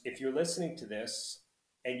if you're listening to this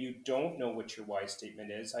and you don't know what your why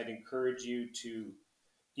statement is, I'd encourage you to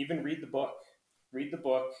even read the book. Read the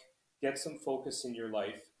book, get some focus in your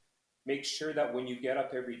life. Make sure that when you get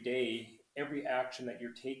up every day, every action that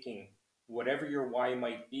you're taking, whatever your why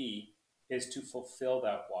might be, is to fulfill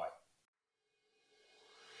that why.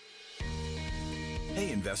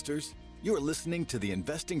 Hey investors, you are listening to the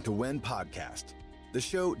Investing to Win podcast, the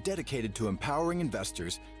show dedicated to empowering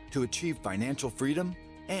investors to achieve financial freedom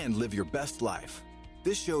and live your best life.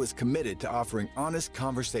 This show is committed to offering honest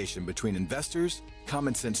conversation between investors,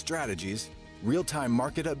 common sense strategies, real-time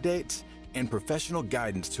market updates, and professional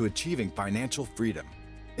guidance to achieving financial freedom.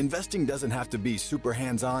 Investing doesn't have to be super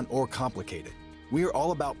hands-on or complicated. We are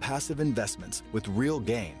all about passive investments with real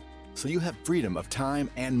gain, so you have freedom of time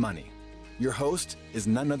and money. Your host is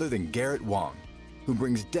none other than Garret Wong, who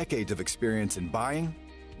brings decades of experience in buying,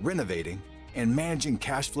 renovating, and managing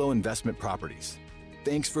cash flow investment properties.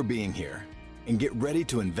 Thanks for being here, and get ready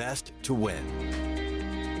to invest to win.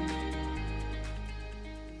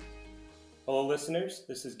 Hello, listeners.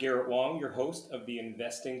 This is Garret Wong, your host of the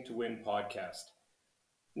Investing to Win podcast.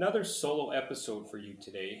 Another solo episode for you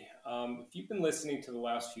today. If you've been listening to the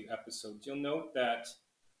last few episodes, you'll note that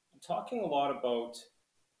I'm talking a lot about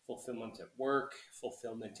fulfillment at work,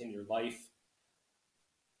 fulfillment in your life.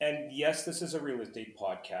 And yes, this is a real estate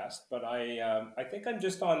podcast, but I think I'm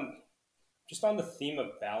just on the theme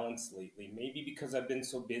of balance lately. Maybe because I've been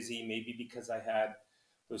so busy, maybe because I had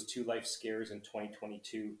those 2 life scares in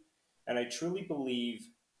 2022. And I truly believe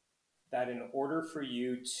that in order for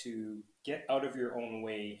you to get out of your own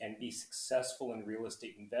way and be successful in real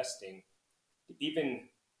estate investing, to even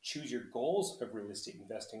choose your goals of real estate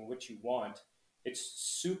investing, what you want, it's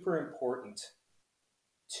super important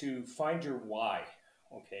to find your why.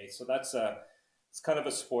 Okay, so it's kind of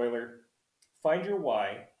a spoiler. Find Your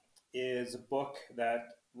Why is a book that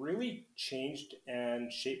really changed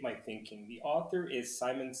and shaped my thinking. The author is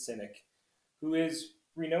Simon Sinek, who is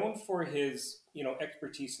renowned for his,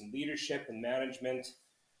 expertise in leadership and management,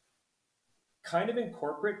 kind of in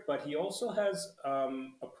corporate, but he also has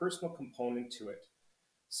a personal component to it.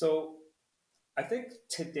 So I think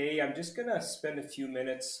today I'm just going to spend a few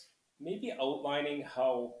minutes maybe outlining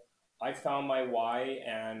how I found my why,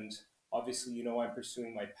 and obviously, I'm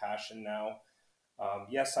pursuing my passion now.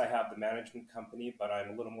 Yes, I have the management company, but I'm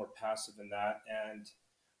a little more passive in that. And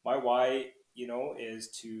my why, is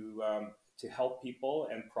to help people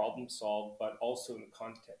and problem solve, but also in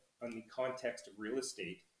the context of real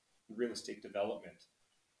estate development.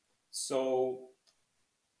 So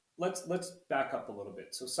let's back up a little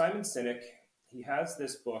bit. So Simon Sinek, he has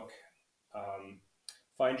this book,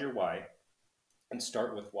 Find Your Why, and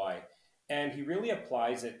Start with Why. And he really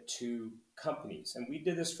applies it to companies. And we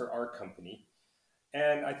did this for our company.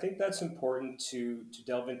 And I think that's important to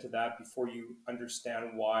delve into that before you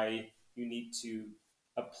understand why you need to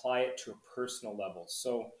apply it to a personal level.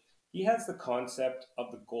 So he has the concept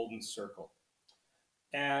of the golden circle.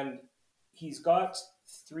 And he's got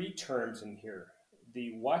 3 terms in here: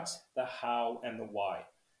 the what, the how, and the why.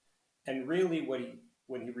 And really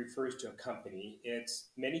when he refers to a company,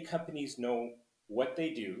 it's many companies know what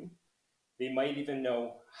they do. They might even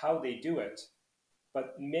know how they do it,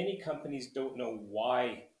 but many companies don't know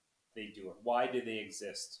why they do it. Why do they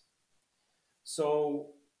exist?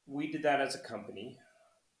 So we did that as a company.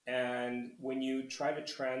 And when you try to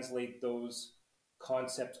translate those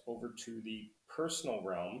concepts over to the personal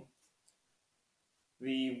realm,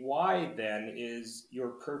 the why then is your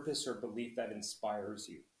purpose or belief that inspires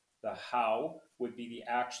you. The how would be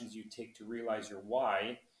the actions you take to realize your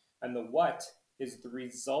why. And the what is the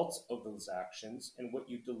results of those actions and what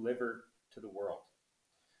you deliver to the world.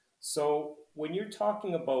 So when you're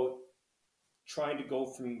talking about trying to go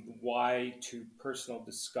from why to personal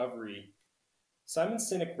discovery, Simon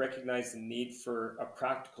Sinek recognized the need for a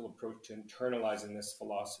practical approach to internalizing this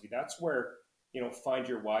philosophy. That's where, Find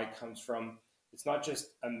Your Why comes from. It's not just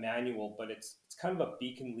a manual, but it's kind of a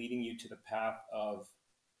beacon leading you to the path of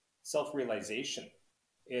self-realization.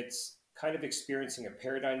 It's kind of experiencing a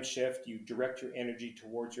paradigm shift. You direct your energy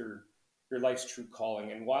towards your life's true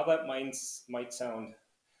calling. And while that might sound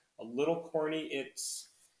a little corny, it's,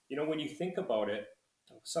 when you think about it,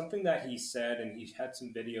 something that he said, and he had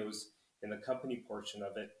some videos in the company portion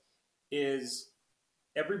of it, is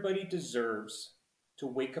everybody deserves to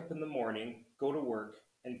wake up in the morning, go to work,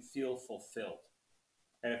 and feel fulfilled.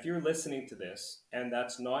 And if you're listening to this and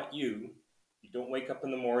that's not you, you don't wake up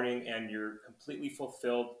in the morning and you're completely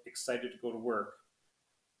fulfilled, excited to go to work,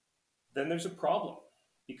 then there's a problem.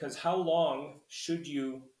 Because how long should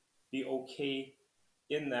you be okay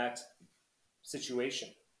in that situation?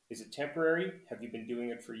 Is it temporary? Have you been doing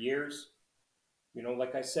it for years?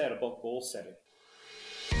 Like I said about goal setting.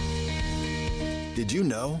 Did you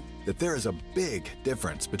know that there is a big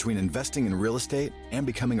difference between investing in real estate and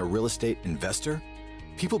becoming a real estate investor?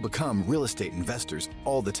 People become real estate investors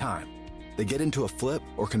all the time. They get into a flip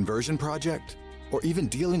or conversion project, or even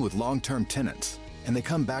dealing with long-term tenants, and they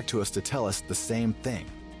come back to us to tell us the same thing.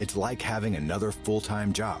 It's like having another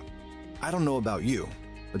full-time job. I don't know about you,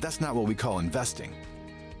 but that's not what we call investing.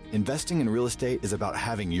 Investing in real estate is about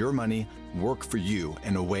having your money work for you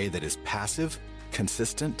in a way that is passive,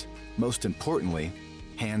 consistent, most importantly,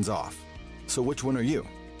 hands-off. So which one are you?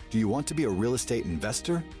 Do you want to be a real estate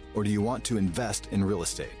investor, or do you want to invest in real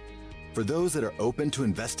estate? For those that are open to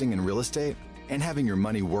investing in real estate and having your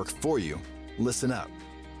money work for you, listen up.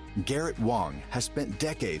 Garret Wong has spent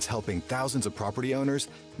decades helping thousands of property owners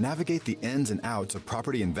navigate the ins and outs of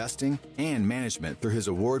property investing and management through his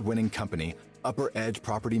award-winning company, Upper Edge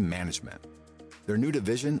Property Management. Their new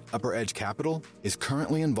division, Upper Edge Capital, is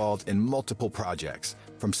currently involved in multiple projects,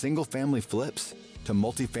 from single-family flips to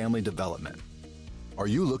multifamily development. Are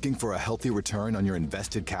you looking for a healthy return on your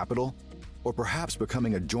invested capital, or perhaps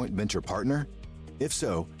becoming a joint venture partner? If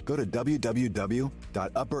so, go to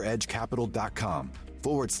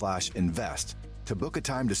www.upperedgecapital.com/invest to book a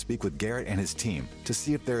time to speak with Garret and his team to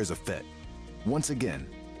see if there is a fit. Once again,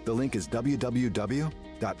 the link is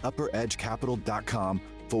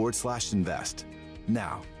www.upperedgecapital.com/invest.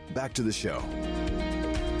 Now, back to the show.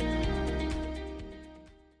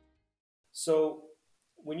 So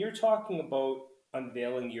when you're talking about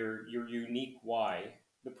unveiling your unique why,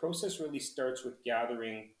 the process really starts with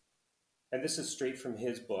gathering, and this is straight from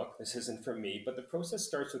his book, this isn't from me, but the process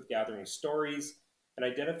starts with gathering stories and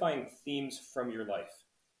identifying themes from your life.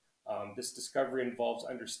 This discovery involves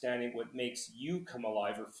understanding what makes you come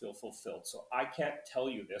alive or feel fulfilled. So I can't tell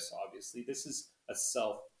you this, obviously. This is a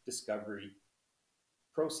self-discovery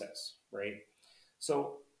process, right?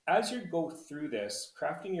 So as you go through this,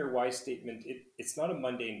 crafting your why statement, it's not a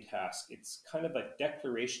mundane task. It's kind of a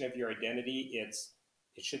declaration of your identity. It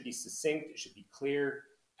should be succinct, it should be clear,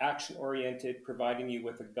 action-oriented, providing you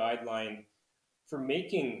with a guideline for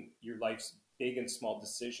making your life's big and small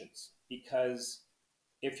decisions. Because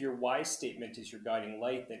if your why statement is your guiding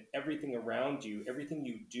light, then everything around you, everything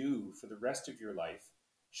you do for the rest of your life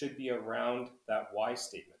should be around that why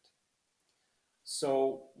statement.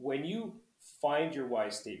 So when you find your why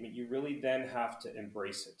statement, you really then have to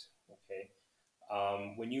embrace it. Okay.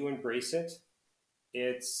 When you embrace it,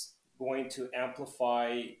 it's going to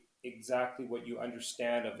amplify exactly what you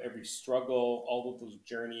understand of every struggle, all of those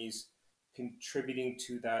journeys contributing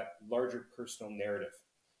to that larger personal narrative.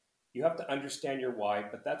 You have to understand your why,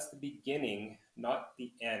 but that's the beginning, not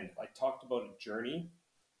the end. I talked about a journey.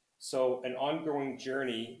 So an ongoing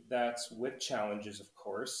journey that's with challenges, of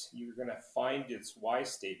course. You're going to find its why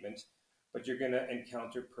statement, but you're going to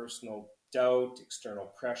encounter personal doubt, external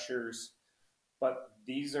pressures. But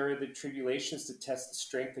these are the tribulations to test the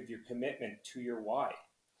strength of your commitment to your why.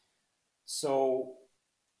 So,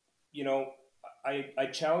 I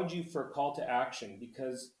challenge you for a call to action,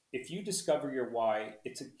 because if you discover your why,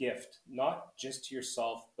 it's a gift, not just to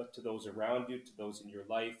yourself, but to those around you, to those in your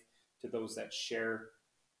life, to those that share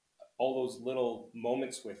all those little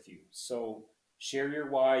moments with you. So share your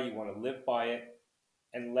why, you want to live by it,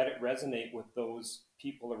 and let it resonate with those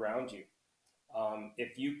people around you.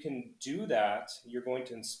 If you can do that, you're going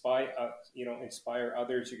to inspire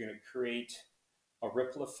others. You're going to create a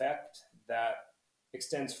ripple effect that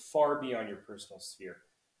extends far beyond your personal sphere.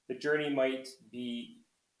 The journey might be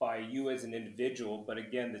by you as an individual, but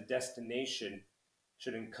again, the destination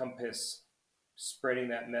should encompass spreading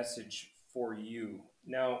that message for you.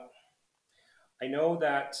 Now, I know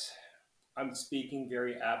that I'm speaking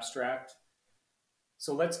very abstract,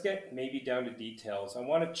 so let's get maybe down to details. I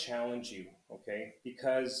want to challenge you, okay?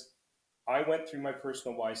 Because I went through my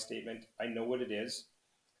personal why statement. I know what it is.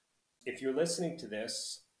 If you're listening to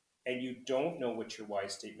this and you don't know what your why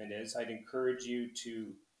statement is, I'd encourage you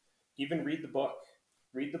to even read the book.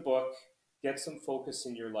 Read the book, get some focus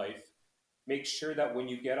in your life. Make sure that when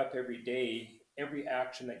you get up every day, every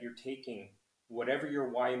action that you're taking, whatever your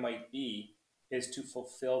why might be, is to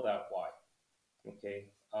fulfill that why.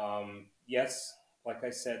 Okay. Yes, like I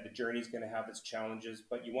said, the journey is going to have its challenges,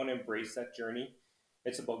 but you want to embrace that journey.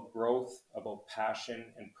 It's about growth, about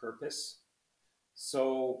passion and purpose.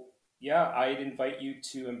 So, yeah, I'd invite you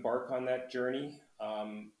to embark on that journey.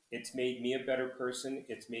 It's made me a better person.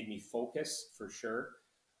 It's made me focus for sure.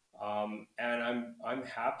 And I'm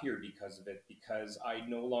happier because of it, because I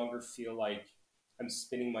no longer feel like I'm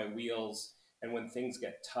spinning my wheels. And when things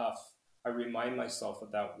get tough, I remind myself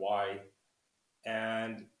of that why,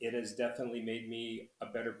 And it has definitely made me a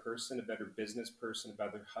better person, a better business person, a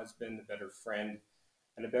better husband, a better friend,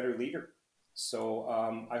 and a better leader. So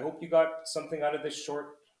I hope you got something out of this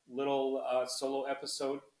short little solo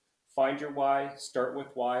episode. Find Your Why, Start With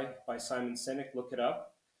Why by Simon Sinek. Look it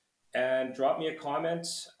up and drop me a comment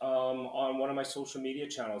on one of my social media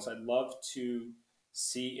channels. I'd love to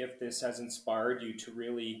see if this has inspired you to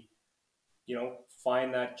really,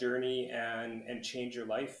 find that journey and change your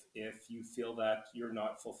life if you feel that you're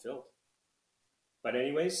not fulfilled. But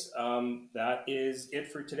anyways, that is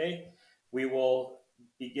it for today. We will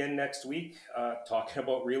begin next week talking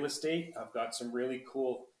about real estate. I've got some really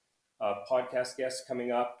cool podcast guests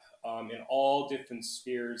coming up in all different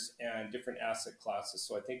spheres and different asset classes.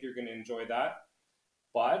 So I think you're going to enjoy that.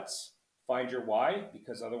 But find your why,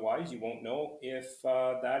 because otherwise you won't know if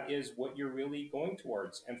that is what you're really going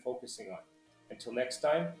towards and focusing on. Until next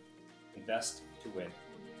time, invest to win.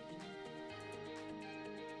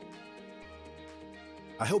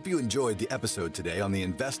 I hope you enjoyed the episode today on the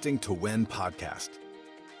Investing to Win podcast.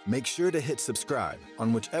 Make sure to hit subscribe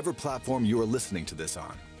on whichever platform you are listening to this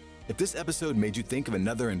on. If this episode made you think of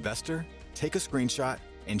another investor, take a screenshot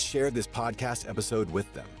and share this podcast episode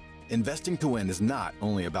with them. Investing to Win is not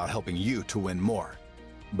only about helping you to win more,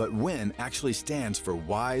 but WIN actually stands for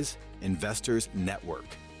Wise Investors Network.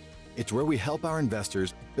 It's where we help our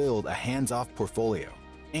investors build a hands-off portfolio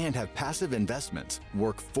and have passive investments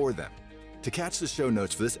work for them. To catch the show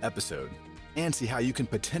notes for this episode and see how you can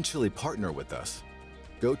potentially partner with us,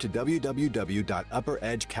 go to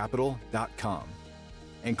www.upperedgecapital.com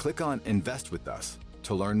and click on Invest with Us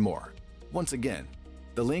to learn more. Once again,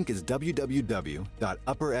 the link is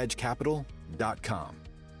www.upperedgecapital.com.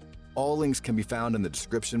 All links can be found in the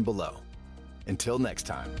description below. Until next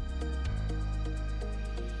time.